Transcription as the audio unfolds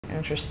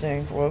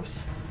Interesting.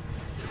 Whoops.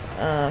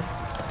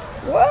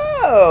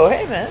 Whoa!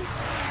 Hey, man.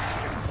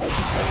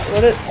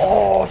 What is...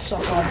 Oh,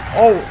 suck on...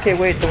 Oh, okay,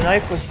 wait. The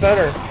knife was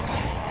better.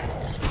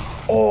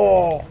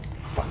 Oh,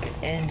 fucking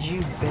end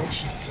you,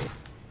 bitch.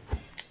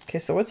 Okay,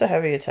 so what's a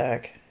heavy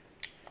attack?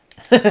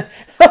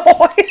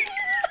 Oh,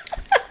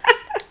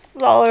 that's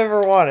all I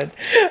ever wanted.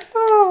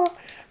 Oh.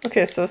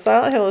 Okay, so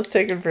Silent Hill is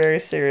taken very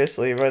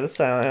seriously by the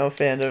Silent Hill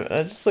fandom, and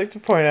I'd just like to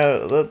point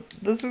out that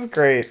this is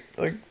great.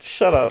 Like,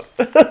 shut up.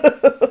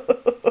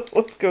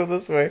 Let's go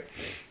this way.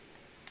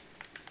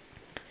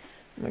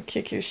 I'm gonna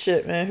kick your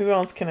shit, man. Who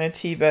else can I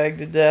teabag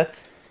to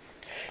death?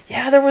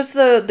 Yeah, there was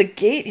the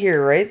gate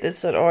here, right? That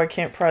said, oh, I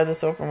can't pry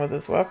this open with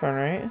this weapon,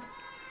 right?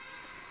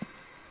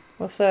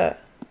 What's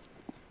that?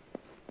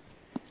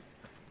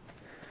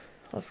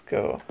 Let's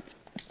go.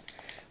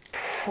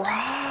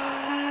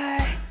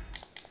 Pry!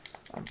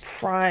 I'm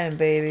prying,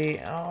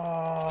 baby.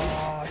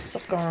 Oh,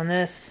 suck on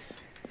this.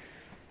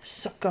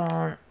 Suck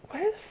on...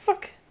 Where the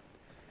fuck...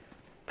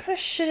 What kind of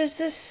shit is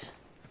this?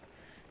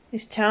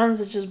 These towns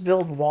that just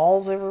build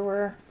walls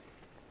everywhere?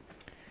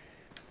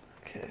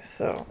 Okay,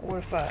 so what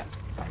if I'm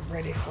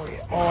ready for you?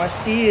 Oh, I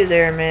see you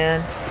there,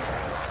 man.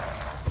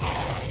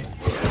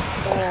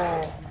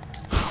 Oh.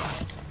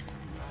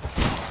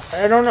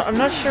 I don't know. I'm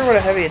not sure what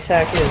a heavy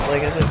attack is.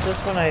 Like, is it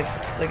just when I...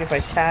 Like, if I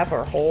tap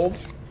or hold?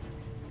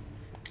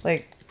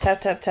 Like, tap,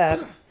 tap,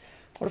 tap.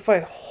 What if I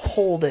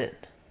hold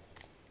it?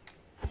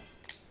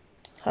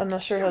 I'm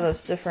not sure how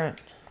that's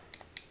different.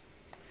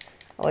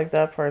 I like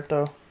that part,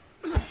 though.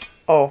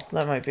 Oh,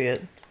 that might be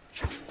it.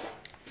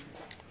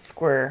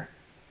 Square.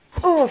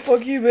 Oh,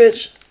 fuck you,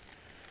 bitch.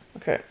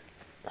 Okay.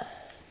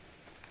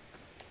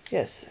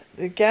 Yes,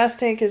 the gas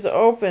tank is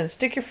open.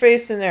 Stick your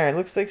face in there. It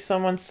looks like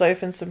someone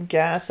siphoned some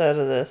gas out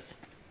of this.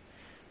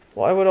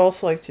 Well, I would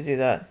also like to do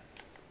that.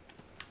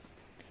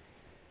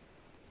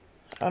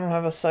 I don't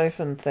have a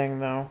siphon thing,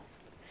 though.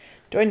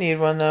 Do I need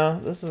one, though?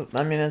 This is,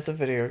 I mean, it's a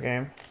video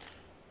game.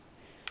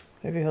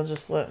 Maybe he'll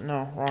just let...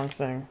 No, wrong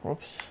thing.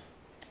 Whoops.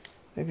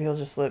 Maybe he'll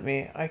just let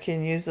me... I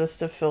can use this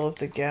to fill up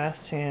the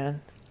gas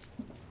can.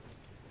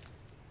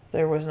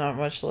 There was not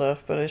much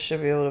left, but I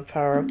should be able to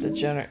power up the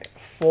generator.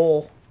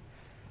 Full.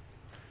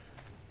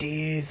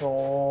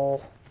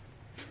 Diesel.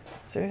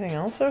 Is there anything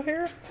else out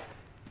here?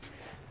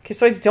 Okay,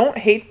 so I don't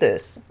hate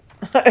this.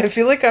 I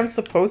feel like I'm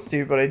supposed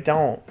to, but I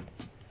don't.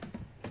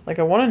 Like,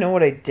 I want to know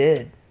what I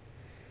did.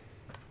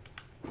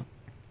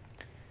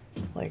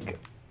 Like,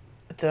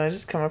 did I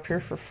just come up here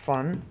for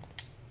fun?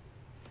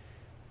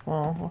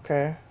 Well,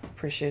 okay.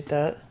 Appreciate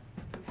that.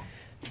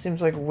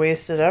 Seems like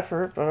wasted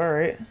effort, but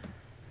alright.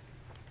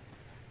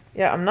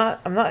 Yeah, I'm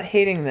not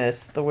hating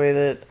this the way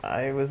that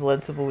I was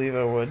led to believe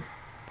I would.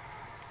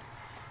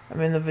 I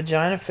mean, the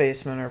vagina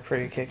facemen are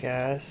pretty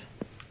kick-ass.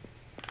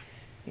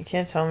 You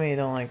can't tell me you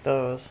don't like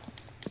those.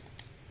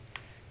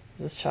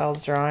 Is this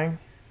child's drawing?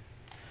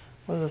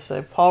 What does it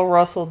say? Paul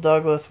Russell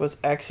Douglas was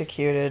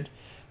executed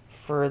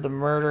for the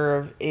murder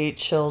of 8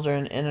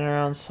 children in and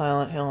around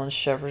Silent Hill and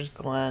Shepherd's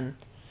Glen.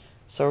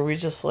 So are we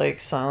just like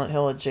Silent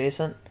Hill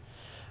adjacent?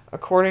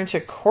 According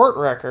to court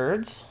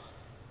records...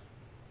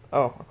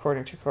 Oh,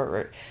 according to court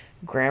records.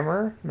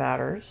 Grammar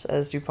matters,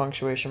 as do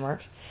punctuation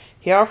marks.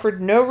 He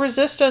offered no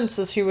resistance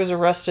as he was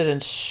arrested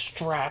and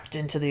strapped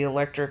into the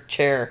electric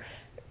chair.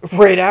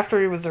 Right after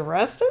he was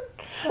arrested?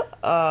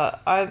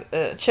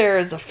 Chair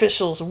as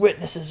officials,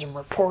 witnesses, and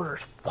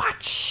reporters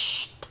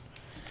watched.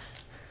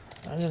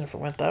 Imagine if it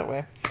went that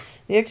way.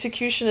 The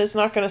execution is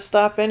not going to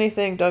stop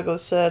anything,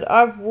 Douglas said.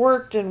 I've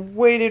worked and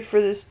waited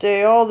for this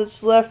day. All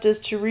that's left is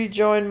to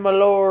rejoin my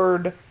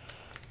lord.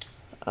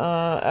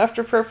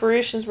 After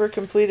preparations were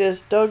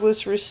completed,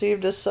 Douglas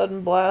received a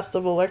sudden blast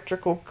of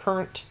electrical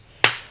current,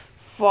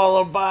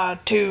 followed by a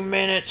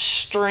 2-minute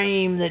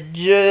stream that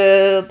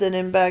jolted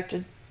him back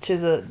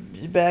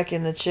back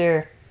in the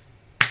chair.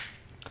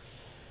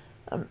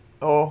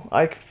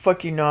 Oh,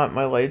 fuck you not,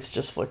 my lights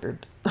just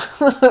flickered.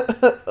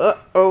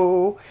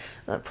 Uh-oh.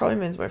 That probably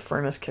means my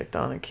furnace kicked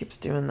on and keeps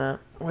doing that.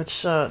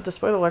 Which,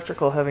 despite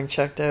electrical having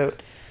checked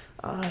out,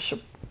 I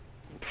should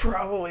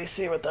probably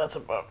see what that's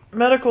about.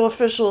 Medical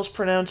officials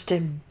pronounced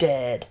him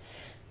dead.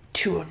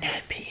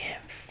 2:09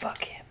 p.m.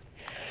 Fuck him.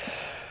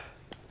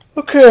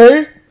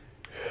 Okay.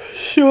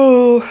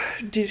 So,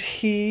 did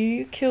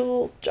he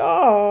kill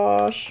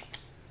Josh?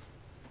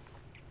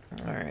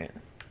 Alright.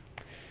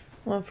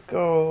 Let's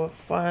go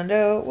find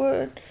out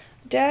what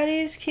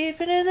Daddy's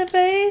keeping in the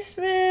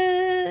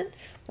basement.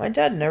 My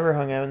dad never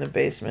hung out in the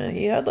basement.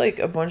 He had like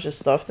a bunch of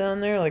stuff down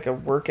there, like a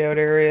workout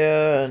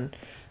area and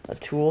a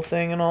tool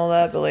thing and all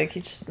that, but like he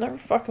just never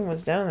fucking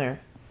was down there.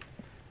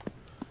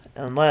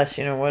 Unless,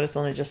 you know what, it's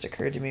only just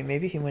occurred to me,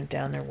 maybe he went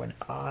down there when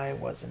I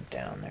wasn't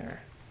down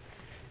there.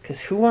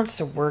 Because who wants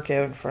to work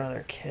out in front of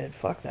their kid?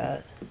 Fuck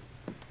that.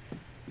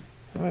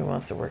 Nobody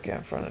wants to work out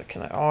in front of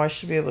it. Oh, I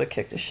should be able to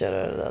kick the shit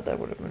out of that. That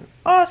would have been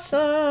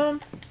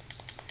awesome.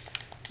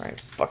 Alright,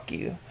 fuck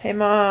you. Hey,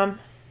 Mom.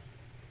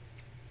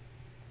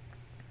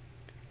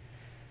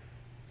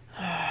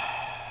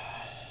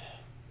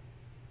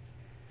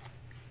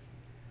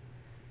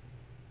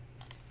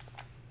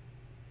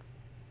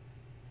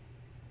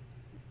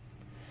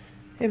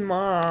 Hey,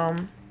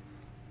 Mom.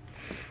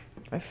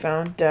 I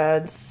found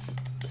Dad's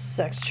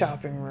sex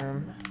chopping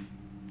room.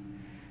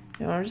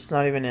 You know, I'm just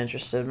not even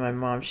interested in my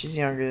mom. She's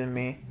younger than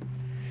me.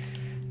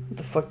 What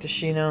the fuck does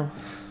she know?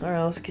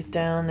 Alright, let's get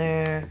down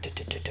there.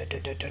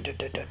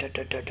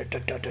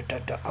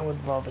 I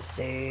would love a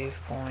save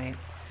point.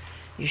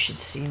 You should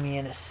see me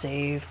in a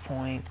save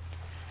point.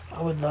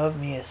 I would love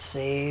me a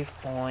save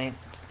point.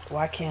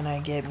 Why can't I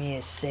get me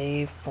a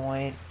save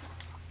point?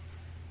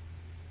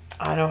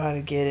 I know how to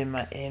get in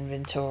my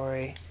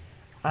inventory.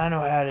 I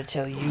know how to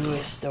tell you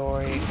a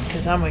story.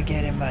 Because I'm going to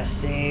get in my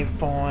save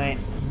point.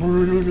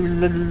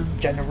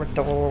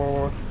 Generator.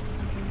 I'm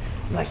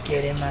going to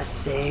get in my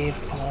save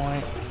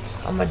point.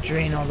 I'm going to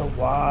drain all the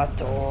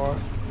water.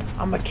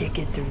 I'm going to kick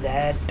it through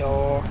that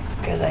door.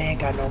 Because I ain't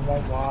got no more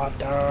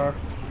water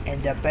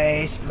in the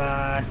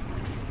basement.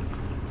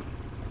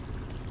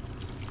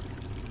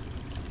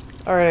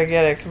 Alright, I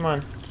get it. Come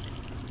on.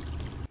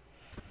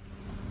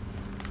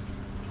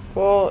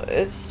 Well,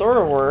 it sort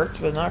of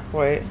worked, but not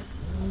quite.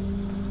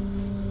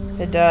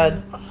 Hey,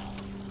 Dad.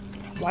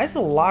 Why is the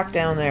lock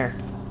down there?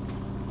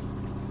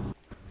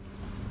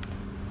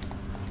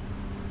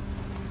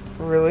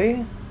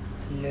 Really?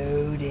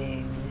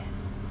 Loading.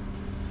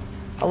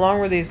 How long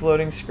were these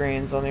loading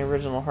screens on the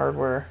original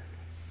hardware?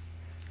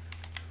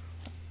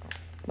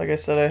 Like I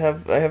said, I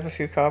have a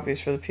few copies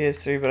for the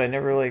PS3, but I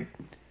never I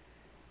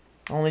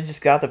only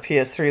just got the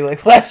PS3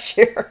 like last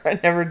year. I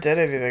never did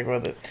anything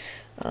with it.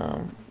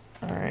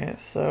 Alright,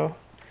 so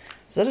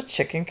is that a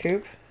chicken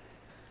coop?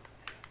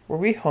 Were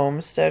we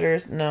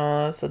homesteaders?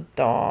 No, that's a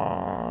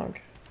dog.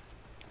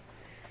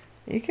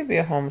 You could be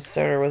a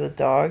homesteader with a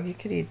dog. You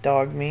could eat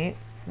dog meat,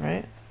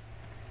 right?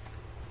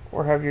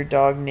 Or have your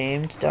dog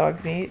named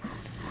dog meat.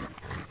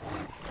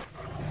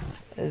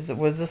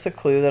 Was this a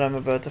clue that I'm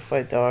about to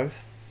fight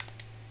dogs?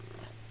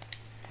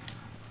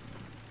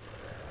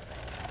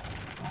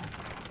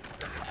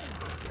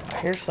 I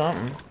hear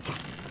something.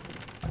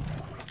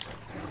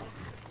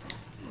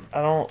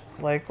 I don't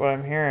like what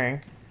I'm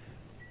hearing.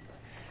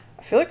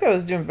 I feel like I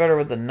was doing better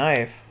with the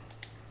knife.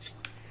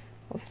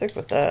 Let's stick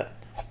with that.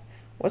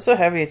 What's a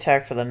heavy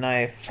attack for the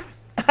knife?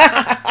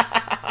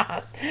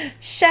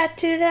 Shot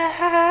to the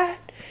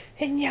heart,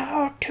 and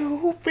you're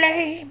to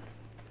blame.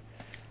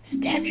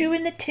 Stabbed you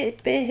in the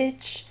tit,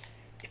 bitch.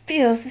 It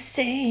feels the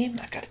same.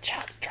 I got a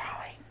child's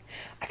drawing.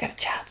 I got a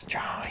child's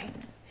drawing.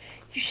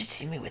 You should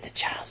see me with a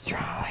child's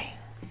drawing.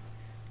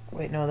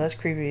 Wait, no, that's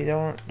creepy.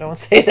 Don't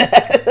say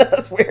that.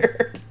 That's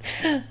weird.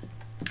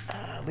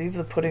 Leave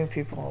the pudding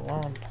people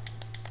alone.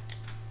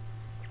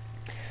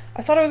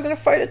 I thought I was gonna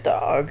fight a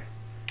dog.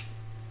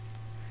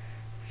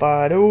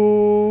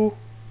 Fido.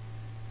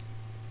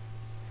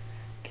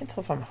 Can't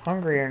tell if I'm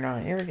hungry or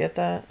not. You ever get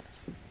that?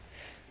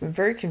 I'm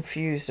very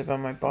confused about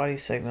my body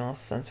signals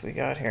since we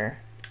got here.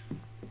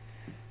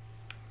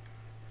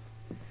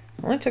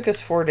 It only took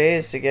us 4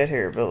 days to get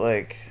here, but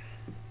like,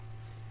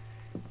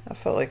 I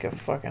felt like a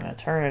fucking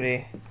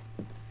eternity.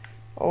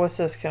 Oh, what's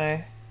this?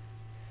 I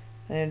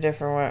need a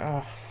different way.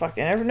 Oh,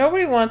 fucking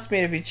nobody wants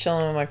me to be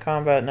chilling with my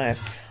combat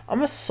knife.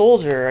 I'm a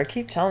soldier. I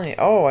keep telling you.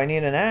 Oh, I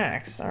need an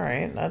axe.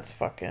 Alright, that's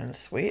fucking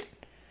sweet.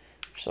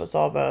 So it's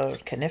all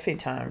about Kniffy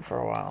time for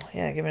a while.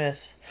 Yeah, give me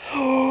this.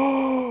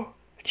 Oh,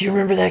 do you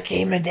remember that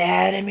game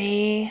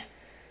Anatomy?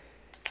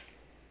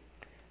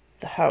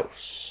 The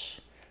house.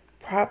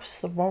 Perhaps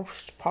the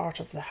most part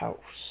of the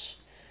house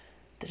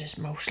that is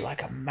most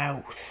like a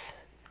mouth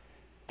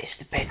is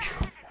the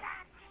bedroom.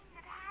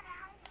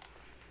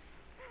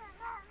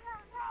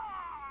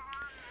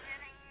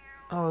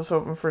 I was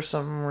hoping for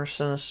something more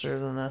sinister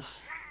than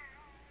this.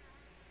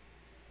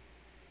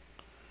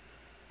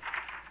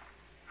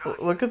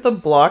 Look at the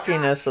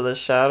blockiness of the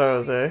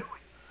shadows, eh?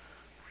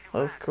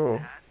 That's cool.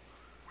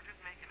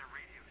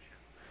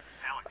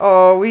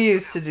 Oh, we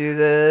used to do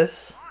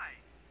this.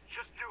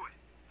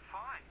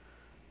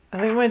 I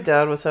think my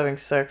dad was having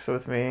sex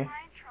with me.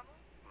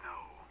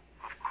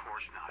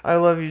 I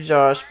love you,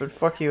 Josh, but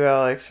fuck you,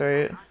 Alex,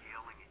 right?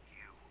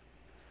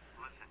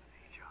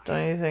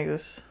 Don't you think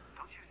this...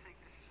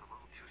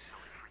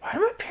 Why do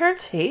my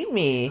parents hate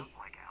me?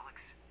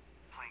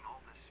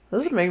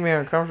 This is making me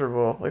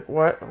uncomfortable. Like,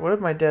 what did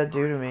my dad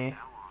do to me?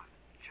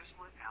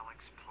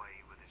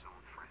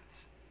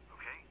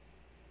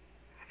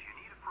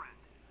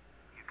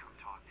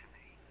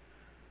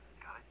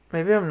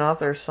 Maybe I'm not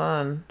their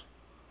son.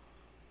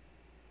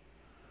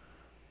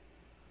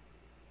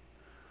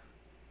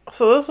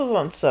 So this is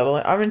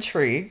unsettling. I'm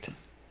intrigued.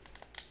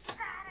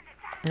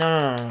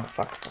 No.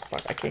 Fuck.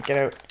 I can't get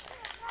out.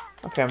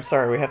 Okay, I'm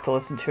sorry. We have to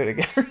listen to it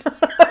again.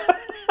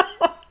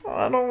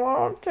 I don't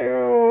want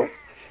to.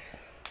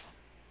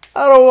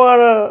 I don't want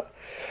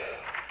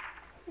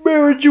to.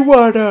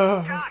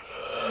 Marijuana.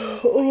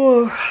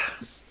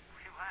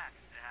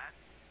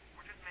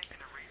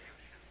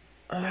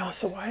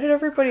 So why did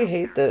everybody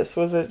hate this?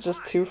 Was it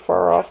just too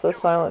far off the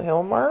Silent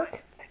Hill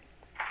mark?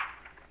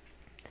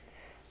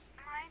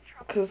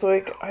 Because,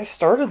 like, I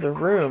started the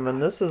room,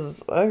 and I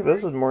think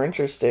this is more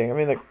interesting. I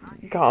mean, the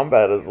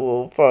combat is a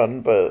little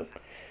fun, but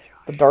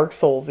the Dark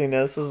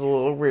Soulsiness is a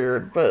little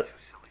weird, but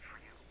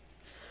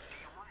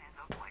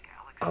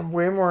I'm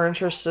way more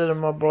interested in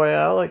my boy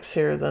Alex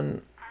here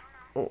than...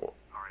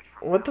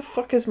 What the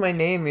fuck is my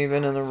name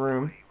even in the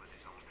room?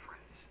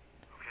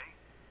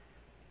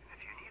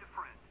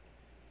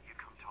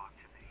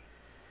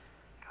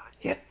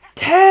 You're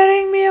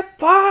tearing me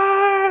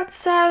apart,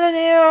 Silent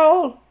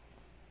Hill!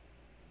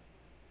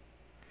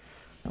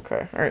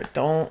 Okay, alright,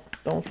 don't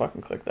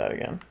fucking click that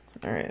again.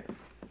 Alright.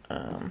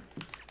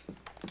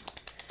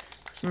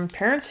 So my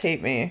parents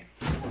hate me.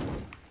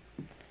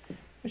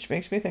 Which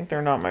makes me think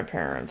they're not my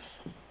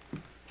parents.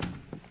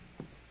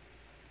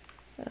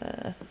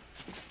 It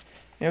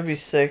would be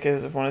sick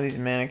if one of these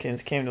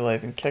mannequins came to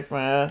life and kicked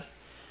my ass.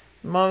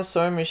 Mom's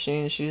sewing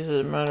machine, she uses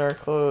it to mend our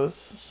clothes.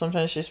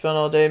 Sometimes she spent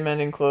all day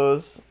mending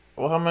clothes.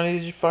 Well, how many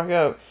did you fuck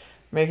up?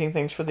 Making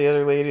things for the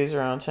other ladies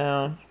around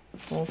town.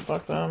 Well,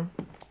 fuck them.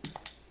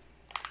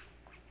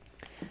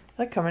 Did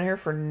I come in here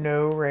for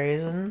no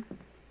reason?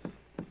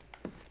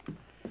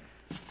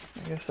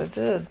 I guess I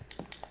did.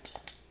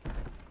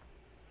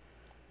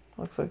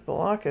 Looks like the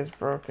lock is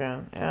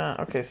broken. Yeah,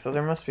 okay, so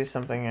there must be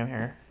something in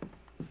here.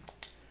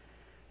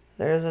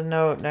 There's a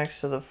note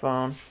next to the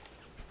phone.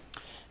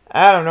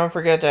 Adam, don't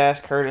forget to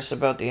ask Curtis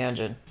about the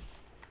engine.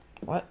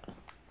 What?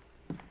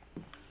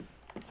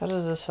 How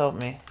does this help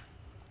me?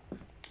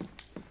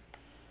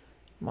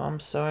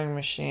 Mom's sewing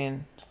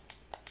machine.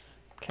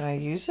 Can I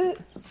use it?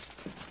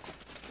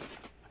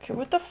 Okay,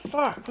 what the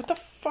fuck? What the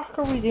fuck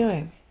are we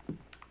doing?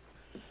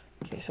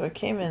 Okay, so I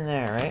came in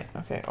there, right?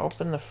 Okay,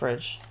 open the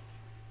fridge.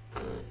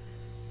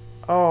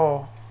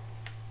 Oh.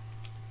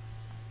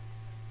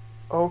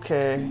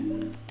 Okay.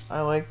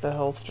 I like the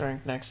health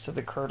drink next to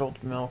the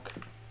curdled milk.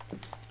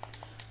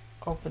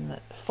 Open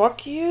that.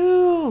 Fuck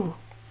you!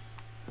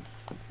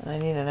 And I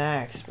need an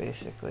axe,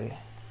 basically.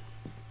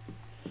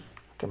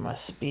 Look at my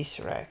space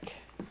rack.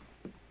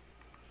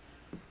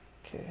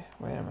 Okay,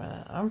 wait a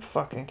minute. I'm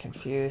fucking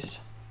confused.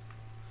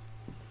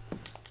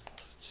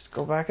 Let's just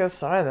go back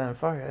outside then.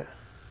 Fuck it.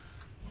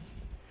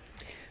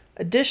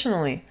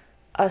 Additionally,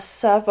 a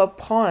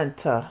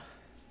savapanta.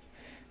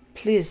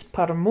 Please,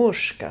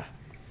 parmushka.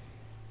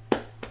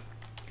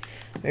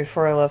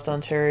 Before I left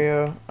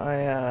Ontario,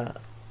 I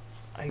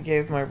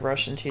gave my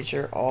Russian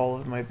teacher all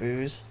of my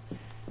booze.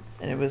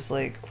 And it was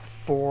like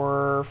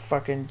 4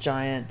 fucking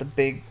giant, the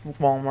big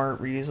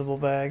Walmart reusable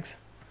bags.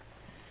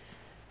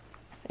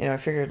 You know, I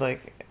figured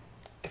like,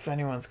 if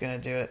anyone's gonna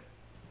do it,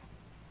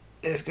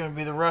 it's gonna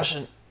be the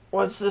Russian.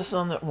 What's this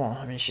on the... Well,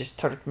 I mean, she's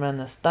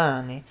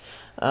Turkmenistani.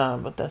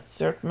 But that's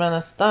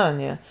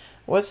Turkmenistania.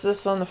 What's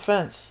this on the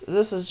fence?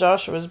 This is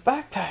Joshua's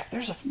backpack.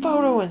 There's a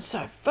photo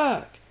inside.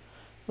 Fuck.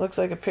 Looks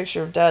like a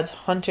picture of Dad's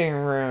hunting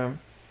room.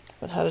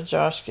 But how did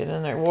Josh get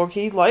in there? Well,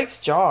 he likes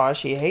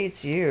Josh. He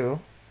hates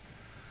you.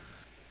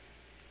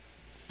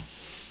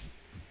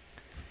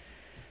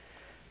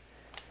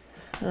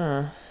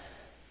 Huh.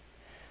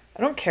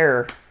 I don't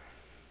care.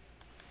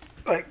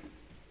 Like...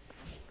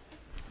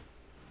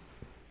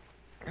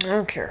 I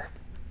don't care.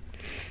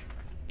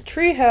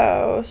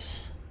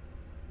 Treehouse.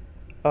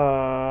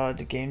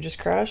 The game just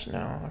crashed?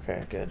 No.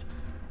 Okay, good.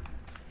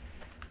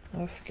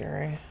 That was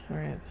scary.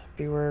 Alright.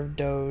 Beware of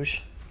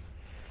Doge.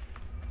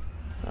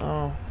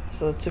 Oh,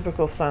 so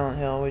typical Silent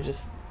Hill, we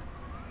just...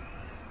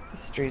 The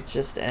street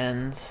just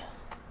ends.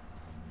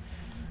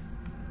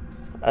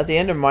 At the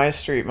end of my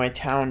street, my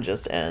town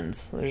just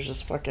ends. There's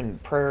just fucking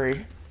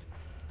prairie.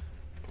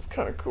 It's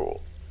kind of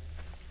cool.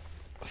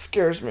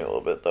 Scares me a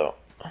little bit, though.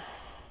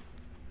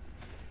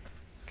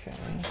 Okay.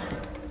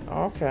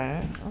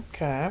 Okay.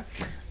 Okay.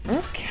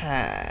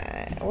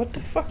 Okay. What the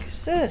fuck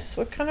is this?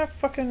 What kind of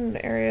fucking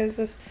area is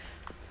this?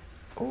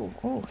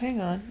 Oh,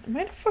 hang on. Am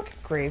I in a fucking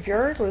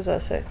graveyard? What does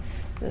that say?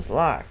 It's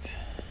locked.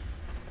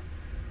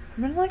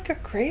 I'm in like a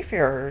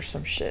graveyard or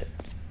some shit.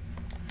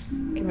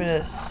 Give me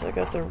this. I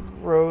got the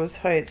Rose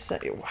Heights.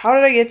 How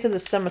did I get to the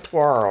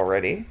cemetery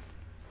already?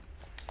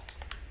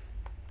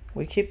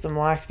 We keep them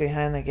locked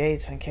behind the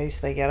gates in case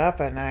they get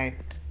up at night.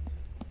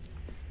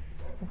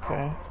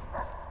 Okay.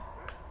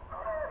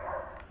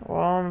 Well,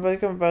 I'm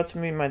about to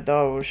meet my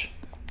Doge.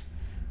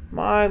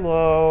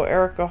 Milo,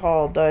 Erica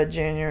Hall died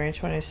January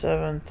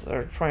 27th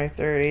or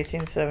 23rd,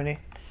 1870.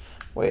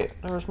 Wait,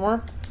 there was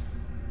more?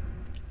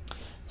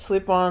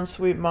 Sleep on,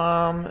 sweet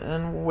mom,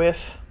 and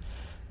whiff.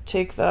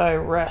 Take thy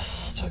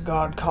rest.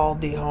 God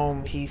called thee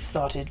home. He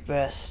thought it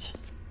best.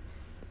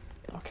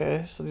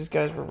 Okay, so these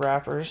guys were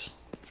rappers.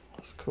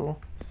 That's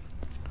cool.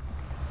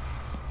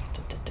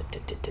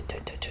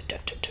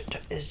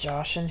 Is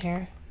Josh in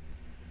here?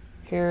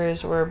 Here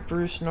is where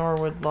Bruce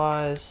Norwood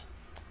lies.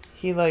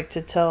 He liked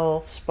to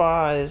tell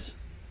spies.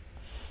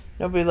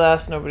 Nobody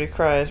laughs, nobody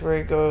cries. Where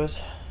he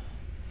goes,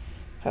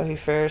 how he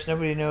fares,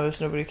 nobody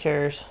knows, nobody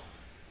cares.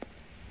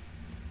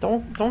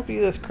 Don't be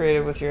this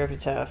creative with your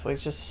epitaph. Like,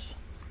 just...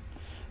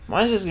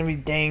 Mine's just gonna be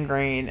Dane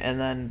Green and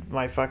then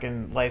my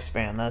fucking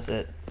lifespan. That's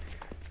it.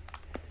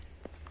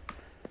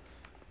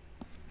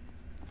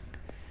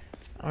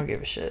 I don't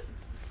give a shit.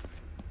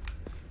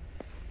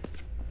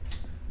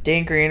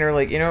 Dane Green, or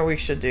like, you know what we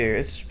should do?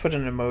 Is just put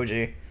an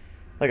emoji.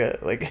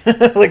 Like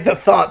the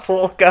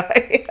thoughtful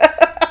guy.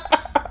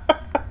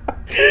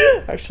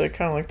 Actually, I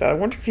kind of like that. I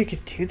wonder if you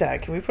could do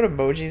that. Can we put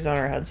emojis on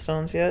our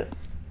headstones yet?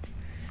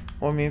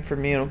 Well, I mean, for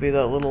me, it'll be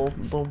that little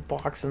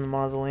box in the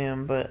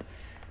mausoleum, but...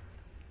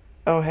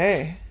 Oh,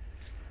 hey.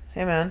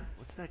 Hey, man.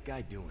 What's that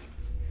guy doing?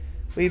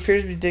 Well, he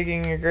appears to be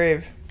digging your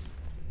grave.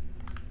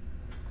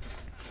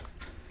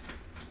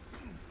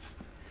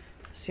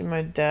 See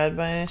my dad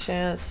by any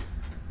chance?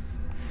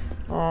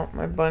 Oh,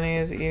 my bunny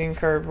is eating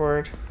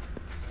cardboard.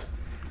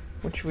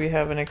 Which we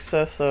have an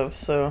excess of,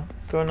 so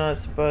go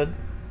nuts, bud.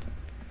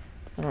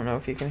 I don't know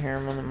if you can hear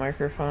him on the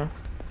microphone.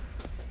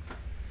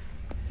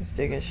 He's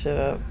digging shit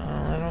up.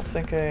 I don't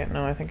think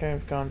no, I think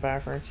I've gone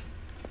backwards.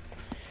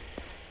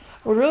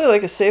 I would really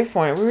like a save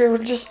point. We were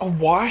just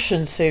awash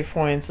in save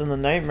points in the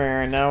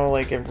nightmare, and now,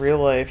 like, in real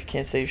life, you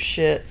can't save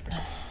shit.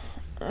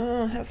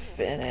 Oh, how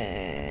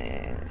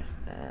fitting.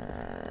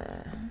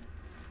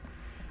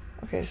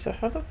 Okay, so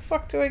how the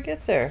fuck do I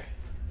get there?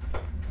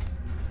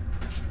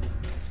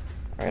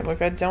 Alright,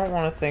 look, I don't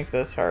want to think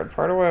this hard.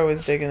 Part of why I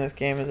was digging this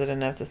game is I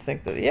didn't have to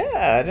think that.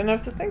 Yeah, I didn't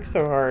have to think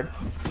so hard.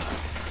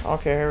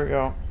 Okay, here we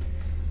go.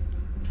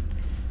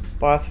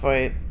 Boss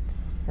fight.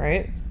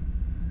 Right?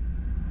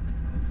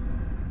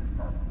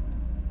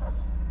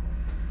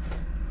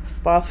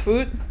 Boss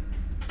food?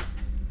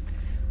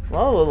 A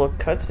lot of little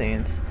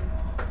cutscenes.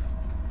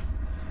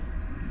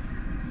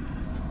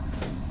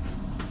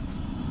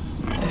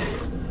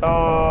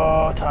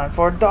 Oh, time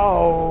for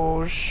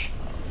Doge.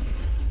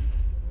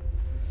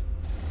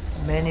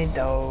 Many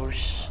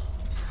Doge.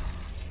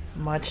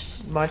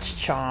 Much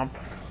chomp.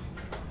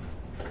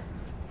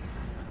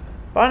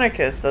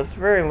 Bonicus, that's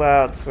very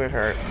loud,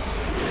 sweetheart.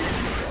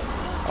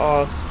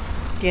 Oh,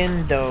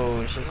 skin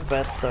Doge is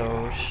best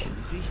Doge.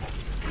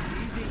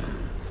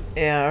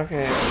 Yeah,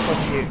 okay,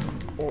 fuck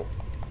you.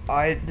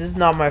 Oh, this is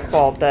not my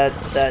fault that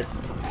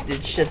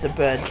did shit the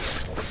bed.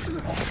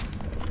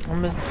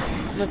 I'm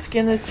gonna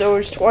skin this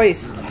Doge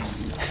twice.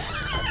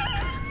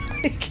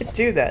 You can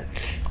do that.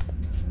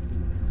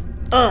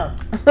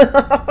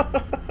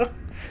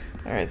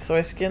 Alright, so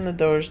I skinned the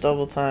Doge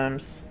double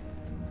times.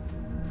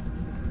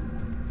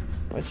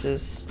 Which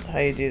is how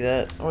you do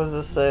that. What does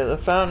this say? The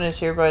fountain is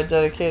hereby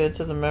dedicated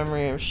to the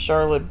memory of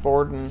Charlotte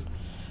Borden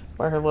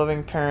by her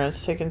loving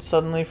parents, taken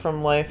suddenly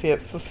from life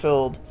yet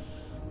fulfilled.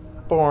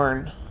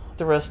 Born.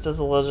 The rest is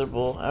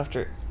illegible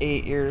after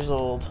 8 years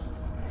old.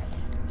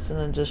 It's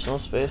an additional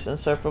space,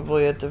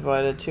 inseparably yet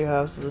divided, two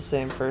halves of the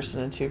same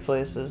person in two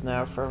places,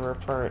 now forever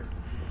apart.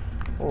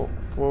 Oh,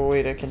 well,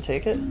 wait, I can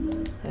take it?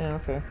 Yeah,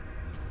 okay.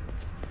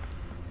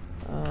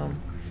 I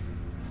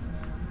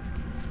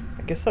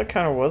guess that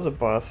kind of was a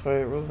boss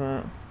fight,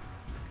 wasn't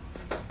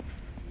it?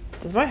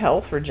 Does my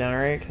health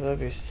regenerate? Because that'd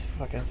be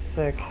fucking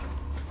sick.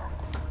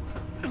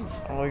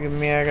 Oh, look at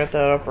me, I got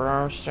that upper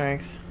arm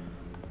strength.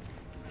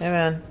 Hey,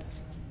 man.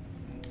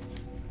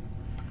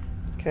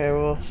 Okay,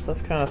 well,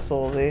 that's kind of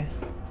soulsy.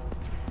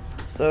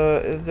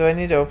 So, do I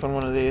need to open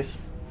one of these?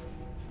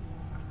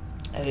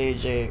 At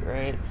age 8,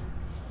 right?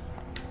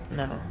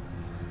 No.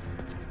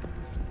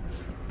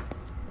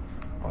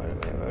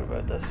 Wait, what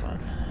about this one?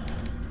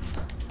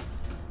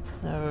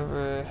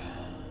 No.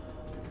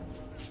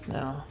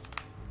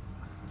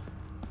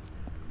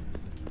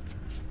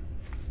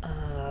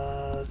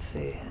 Let's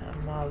see.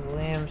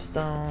 Mausoleum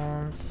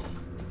stones.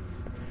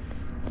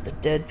 The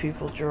dead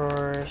people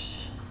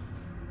drawers.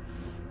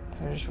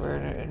 Here's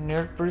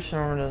where Bruce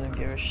Norman doesn't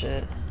give a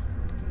shit.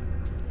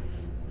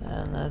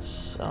 And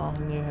that's all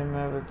new him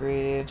ever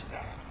greeted.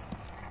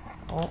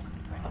 Oh,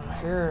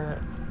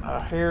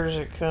 here's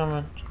it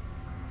coming.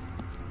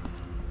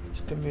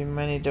 It's gonna be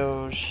many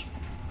Doge.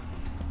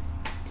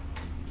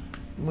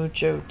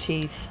 Mucho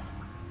teeth.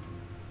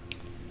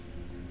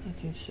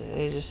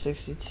 Age of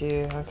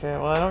 62. Okay,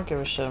 well I don't give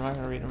a shit. I'm not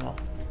gonna read them all.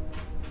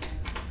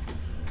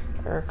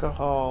 Erica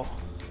Hall.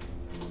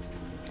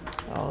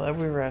 Oh,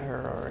 we read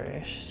her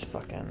already. She's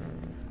fucking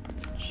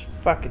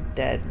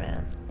dead,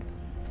 man.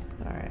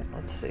 Alright,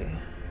 let's see.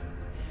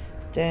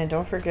 Dane,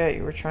 don't forget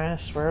you were trying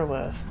to swear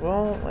less.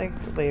 Well, like,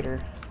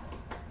 later.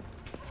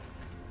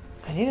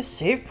 I need a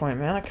save point,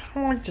 man. I kinda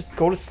wanna just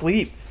go to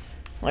sleep.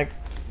 Like,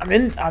 I'm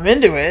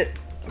into it,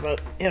 but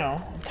you know,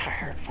 I'm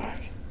tired, fuck.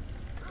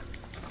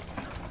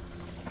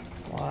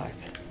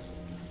 Locked.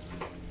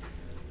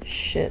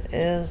 Shit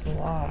is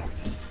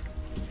locked.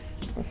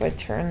 What if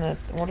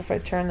I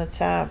turn the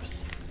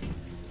taps?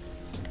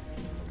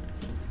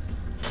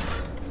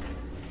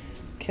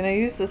 Can I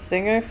use the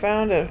thing I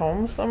found at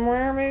home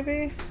somewhere,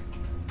 maybe?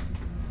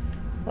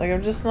 Like,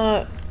 I'm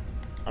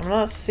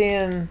not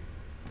seeing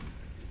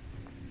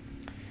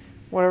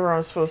whatever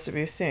I'm supposed to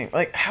be seeing.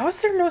 Like, how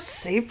is there no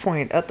save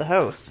point at the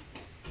house?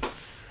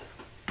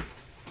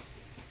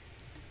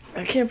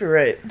 That can't be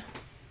right.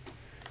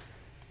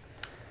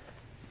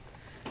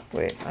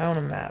 Wait, I own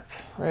a map,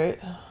 right?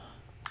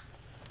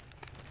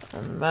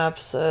 And the map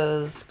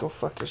says, go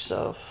fuck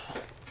yourself.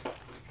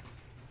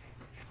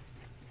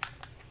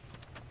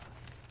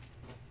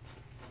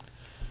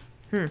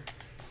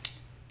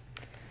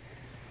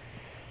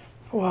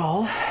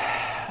 Well,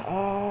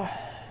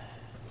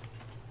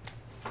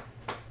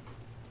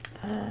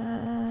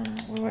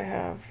 what do I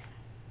have?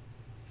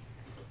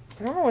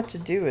 I don't know what to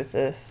do with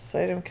this. This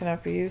item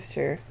cannot be used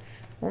here.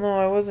 Well, no,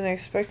 I wasn't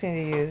expecting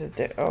to use it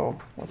there. Oh,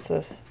 what's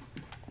this?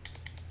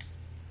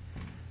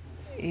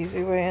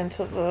 Easy way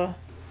into the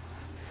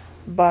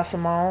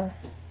Bassamon.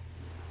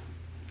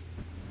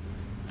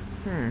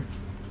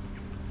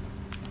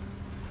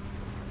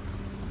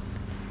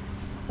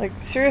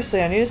 Like,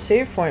 seriously, I need a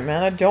save point,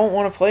 man. I don't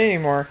want to play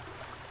anymore.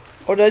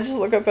 Oh, did I just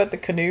look up at the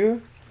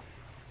canoe?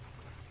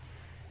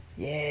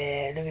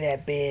 Yeah, look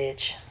at that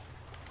bitch.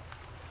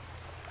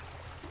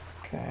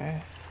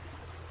 Okay.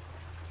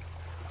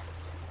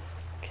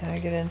 Can I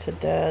get into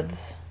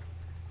Dad's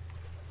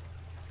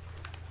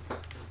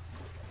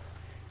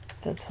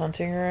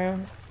hunting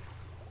room?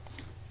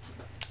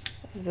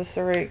 Is this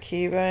the right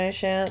key by any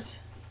chance?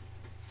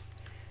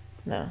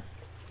 No.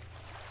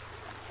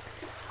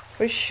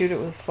 If I shoot it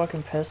with a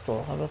fucking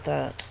pistol, how about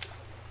that?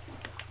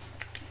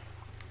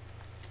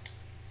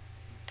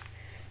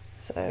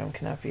 This item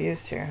cannot be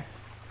used here.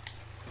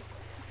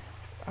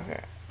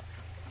 Okay.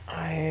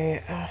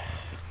 I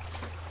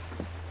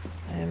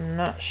am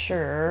not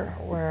sure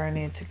where I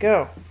need to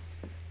go.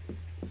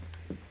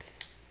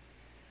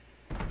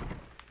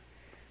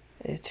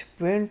 It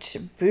won't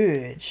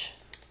budge.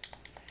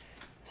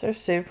 Is there a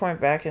save point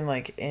back in,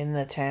 like, in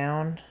the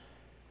town?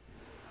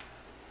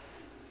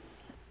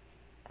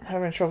 I'm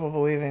having trouble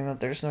believing that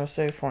there's no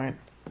save point.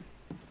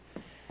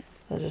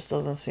 That just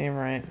doesn't seem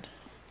right.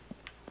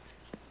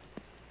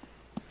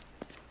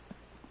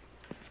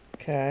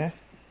 Okay.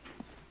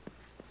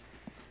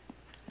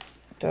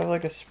 Do I have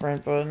like a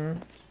sprint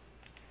button?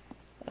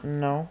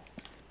 No.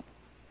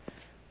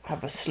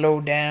 Have a slow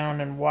down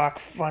and walk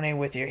funny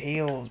with your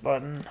heels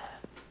button.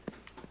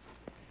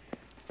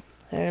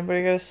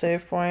 Anybody got a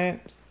save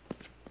point?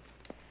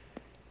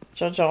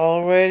 Judge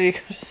Holloway, you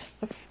guys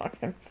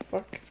fucking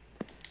fuck.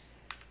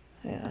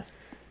 Yeah.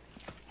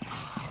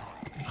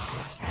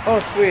 Oh,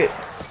 sweet.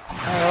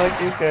 I like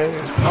these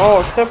guys.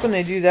 Oh, except when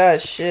they do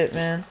that shit,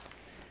 man.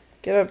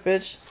 Get up,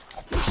 bitch.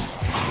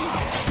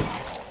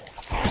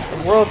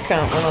 The world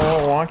kind of went a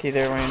little wonky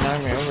there when he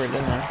knocked me over,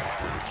 didn't it?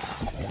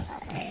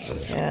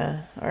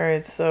 Yeah.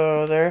 Alright,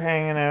 so they're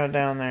hanging out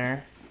down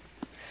there.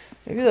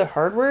 Maybe the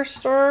hardware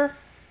store?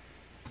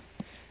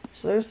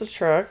 So there's the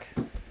truck.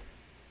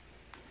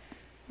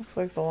 Looks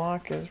like the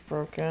lock is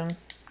broken.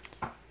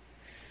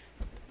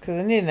 Because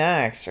I need an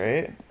axe,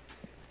 right?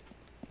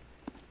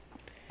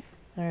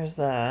 There's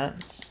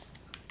that.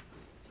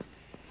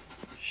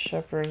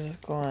 Shephard's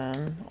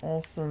Glen.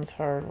 Olson's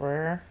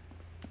Hardware.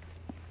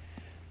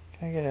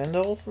 Can I get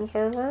into Olson's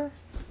Hardware?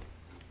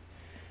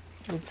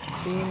 It would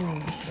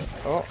seem...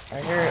 Oh,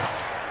 I hear it.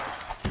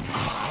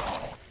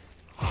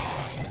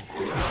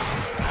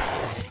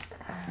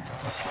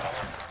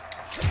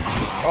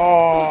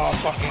 Oh,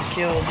 fucking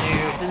killed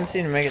you. It didn't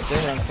seem to make a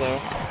difference, though.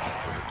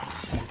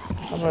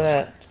 How about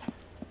that?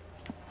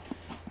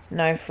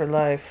 Knife for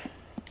life.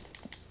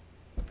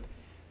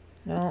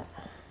 No.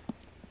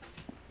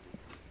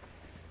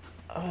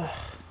 Ugh.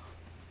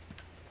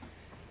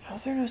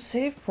 How's there no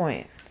save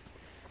point?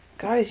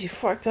 Guys, you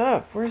fucked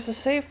up. Where's the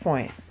save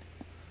point?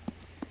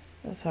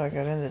 That's how I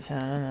got into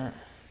town, isn't it?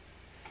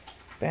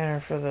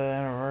 Banner for the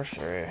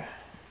anniversary.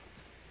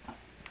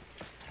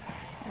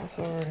 What's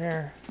over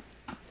here?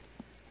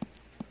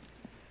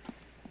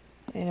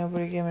 Ain't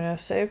nobody giving me no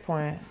save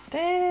point.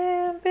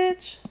 Damn,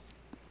 bitch.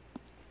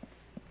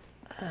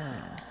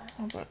 How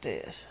about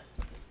this?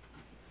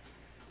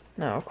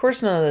 No, of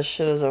course none of this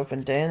shit is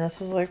open, Dane.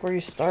 This is like where you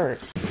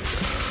start.